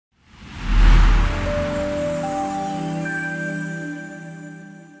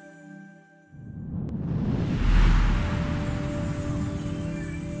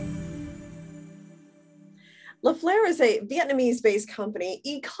Leflair is a Vietnamese-based company,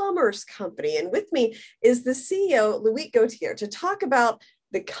 e-commerce company, and with me is the CEO, Loic Gautier, to talk about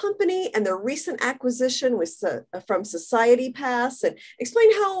the company and their recent acquisition from Society Pass, and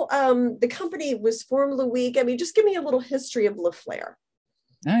explain how the company was formed, Loic. I mean, just give me a little history of Leflair.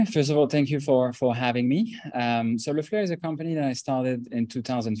 Hi, first of all, thank you for having me. So Leflair is a company that I started in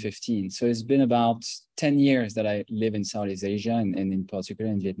 2015. So it's been about 10 years that I live in Southeast Asia and in particular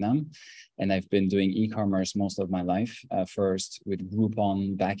in Vietnam. And I've been doing e-commerce most of my life, first with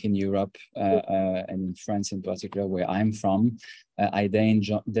Groupon back in Europe and in France in particular, where I'm from. I then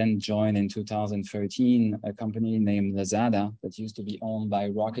joined in 2013 a company named Lazada that used to be owned by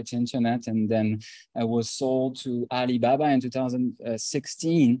Rocket Internet. And then I was sold to Alibaba in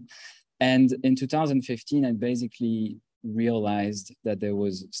 2016. And in 2015, I basically realized that there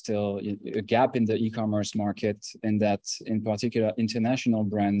was still a gap in the e-commerce market, and that in particular international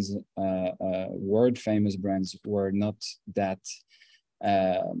brands, world famous brands, were not that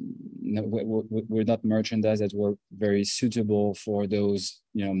were not merchandise that were very suitable for those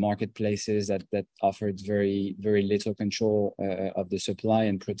marketplaces that offered very little control of the supply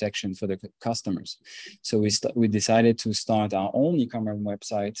and protection for the customers. So we decided to start our own e-commerce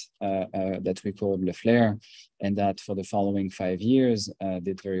website that we called Leflair, and that for the following 5 years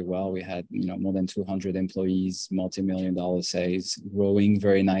did very well. We had more than 200 employees, multi-million-dollar sales, growing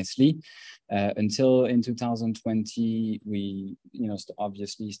very nicely until in 2020 we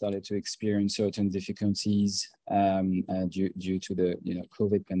obviously started to experience certain difficulties due to the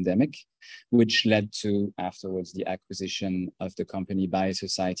COVID pandemic, which led to afterwards the acquisition of the company by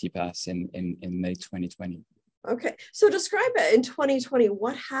Society Pass in May 2020. Okay, so describe it in 2020,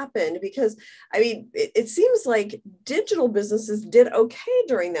 what happened? Because I mean, it seems like digital businesses did okay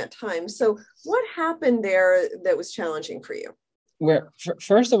during that time. So what happened there that was challenging for you? Well,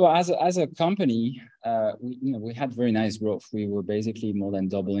 first of all, as a company, we had very nice growth. We were basically more than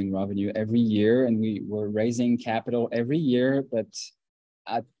doubling revenue every year, and we were raising capital every year. But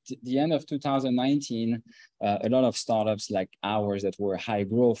at the end of 2019, a lot of startups like ours that were high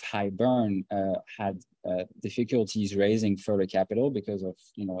growth, high burn, had difficulties raising further capital because of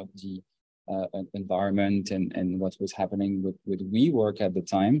the environment and what was happening with WeWork at the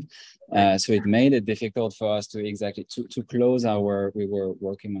time. So it made it difficult for us to close we were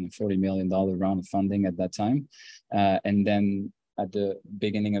working on a $40 million round of funding at that time. And then at the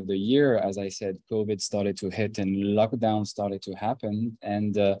beginning of the year, as I said, COVID started to hit and lockdown started to happen.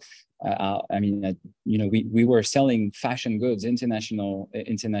 And we were selling fashion goods,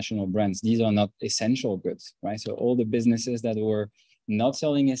 international brands. These are not essential goods, right? So all the businesses that were not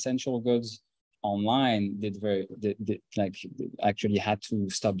selling essential goods online actually had to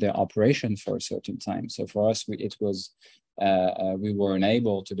stop their operation for a certain time. So for us, we were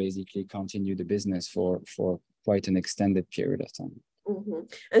unable to basically continue the business for quite an extended period of time. Mm-hmm.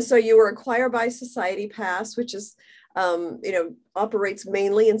 And so you were acquired by Society Pass, which is operates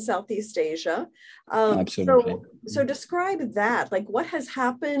mainly in Southeast Asia. Absolutely. So describe that. Like, what has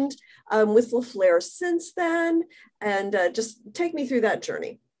happened with Leflair since then, and just take me through that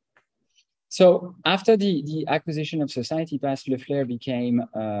journey. So after the acquisition of Society Pass, Leflair became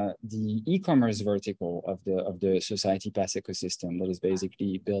the e-commerce vertical of the Society Pass ecosystem. That is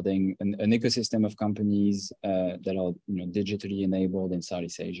basically building an ecosystem of companies that are digitally enabled in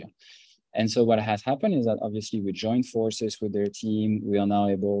Southeast Asia. And so what has happened is that obviously we joined forces with their team. We are now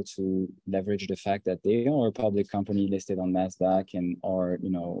able to leverage the fact that they are a public company listed on NASDAQ and are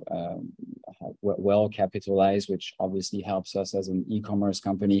well capitalized, which obviously helps us as an e-commerce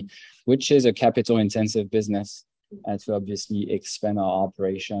company, which is a capital intensive business, to obviously expand our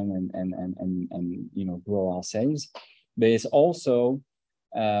operation and grow our sales. But it's also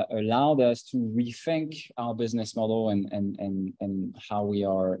allowed us to rethink our business model and how we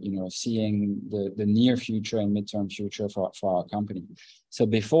are seeing the near future and midterm future for our company. So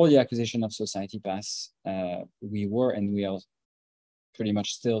before the acquisition of Society Pass, we were, and we are pretty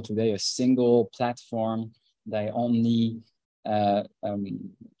much still today, a single platform that only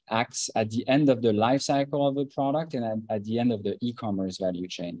acts at the end of the life cycle of the product and at the end of the e-commerce value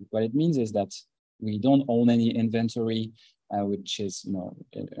chain. What it means is that we don't own any inventory, which is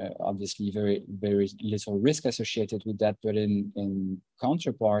obviously very little risk associated with that. But in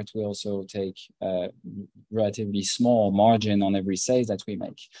counterpart, we also take a relatively small margin on every sale that we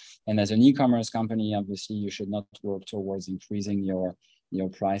make. And as an e-commerce company, obviously, you should not work towards increasing your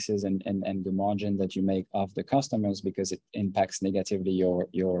prices and the margin that you make off the customers, because it impacts negatively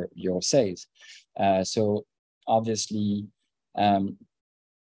your sales. So obviously,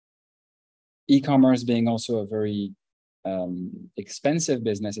 e-commerce being also a very expensive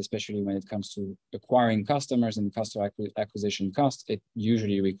business, especially when it comes to acquiring customers and customer acquisition costs, it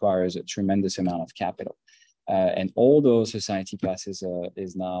usually requires a tremendous amount of capital. And although Society Pass is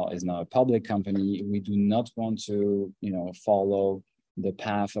now a public company, we do not want to, follow the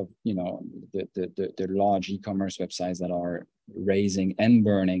path of, the large e-commerce websites that are raising and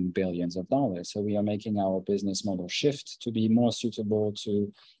burning billions of dollars. So we are making our business model shift to be more suitable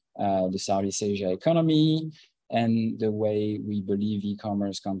to the Southeast Asia economy and the way we believe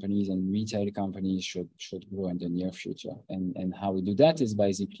e-commerce companies and retail companies should grow in the near future. And how we do that is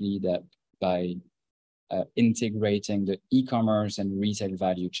basically that by integrating the e-commerce and retail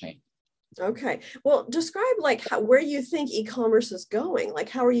value chain. Okay. Well, describe where you think e-commerce is going. Like,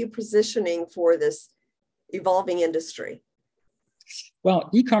 how are you positioning for this evolving industry? Well,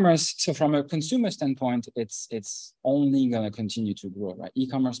 e-commerce, so from a consumer standpoint, it's only going to continue to grow, right?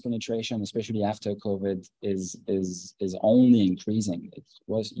 E-commerce penetration, especially after COVID, is only increasing.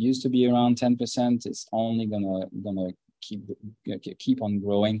 It used to be around 10%. It's only gonna keep on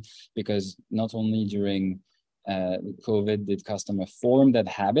growing, because not only during COVID did customer form that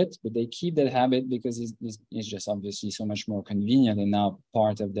habit, but they keep that habit because it's just obviously so much more convenient and now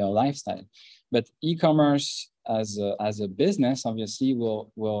part of their lifestyle. But e-commerce as a business obviously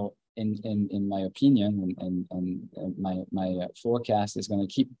will in my opinion and my forecast is going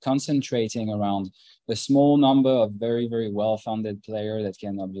to keep concentrating around a small number of very, very well-funded players that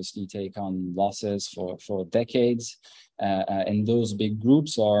can obviously take on losses for decades. And those big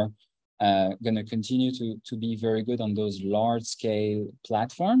groups are going to continue to be very good on those large-scale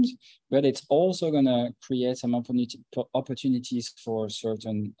platforms, but it's also going to create some opportunities for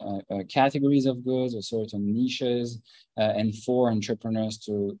certain categories of goods or certain niches, and for entrepreneurs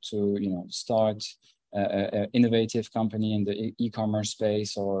to start an innovative company in the e-commerce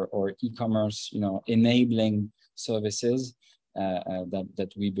space or e-commerce enabling services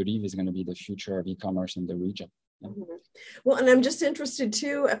that we believe is going to be the future of e-commerce in the region. Mm-hmm. Well, and I'm just interested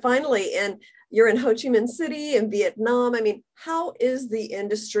too, finally, you're in Ho Chi Minh City in Vietnam. I mean, how is the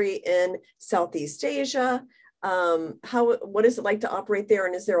industry in Southeast Asia? What is it like to operate there?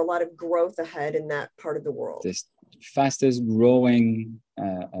 And is there a lot of growth ahead in that part of the world? This fastest growing,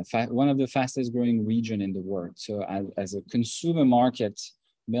 one of the fastest growing region in the world. So as a consumer market,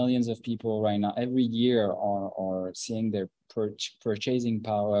 millions of people right now, every year are seeing their purchasing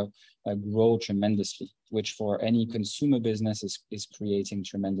power grow tremendously, which for any consumer business is creating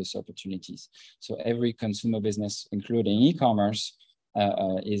tremendous opportunities. So every consumer business, including e-commerce,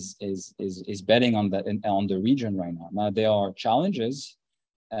 is betting on that on the region right now. Now there are challenges,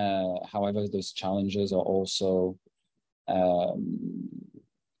 however, those challenges are also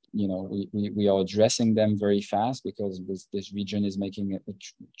we are addressing them very fast, because this region is making a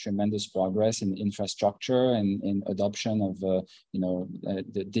tremendous progress in infrastructure and in adoption of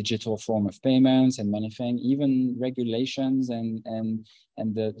the digital form of payments and many things, even regulations and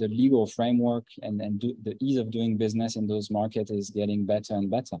the legal framework and the ease of doing business in those markets is getting better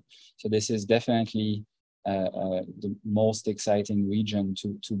and better. So this is definitely the most exciting region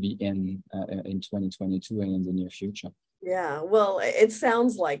to be in 2022 and in the near future. Yeah, well, it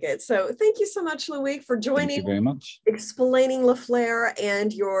sounds like it. So thank you so much, Loic, for joining. Thank you very much. Explaining Leflair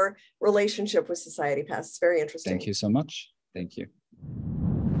and your relationship with Society Pass. It's very interesting. Thank you so much. Thank you.